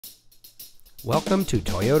Welcome to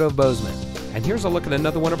Toyota of Bozeman, and here's a look at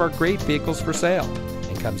another one of our great vehicles for sale,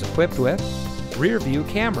 and comes equipped with rear view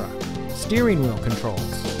camera, steering wheel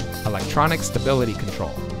controls, electronic stability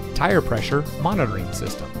control, tire pressure monitoring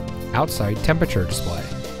system, outside temperature display,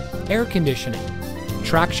 air conditioning,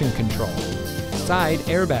 traction control, side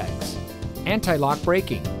airbags, anti-lock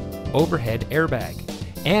braking, overhead airbag,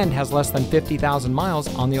 and has less than 50,000 miles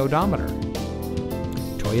on the odometer.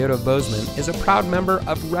 Toyota of Bozeman is a proud member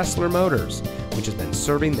of Wrestler Motors, which has been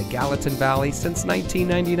serving the Gallatin Valley since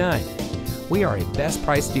 1999. We are a best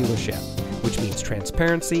price dealership, which means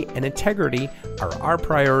transparency and integrity are our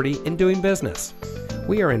priority in doing business.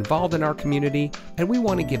 We are involved in our community, and we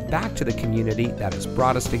want to give back to the community that has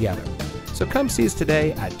brought us together. So come see us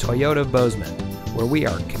today at Toyota of Bozeman, where we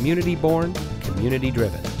are community born, community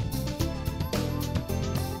driven.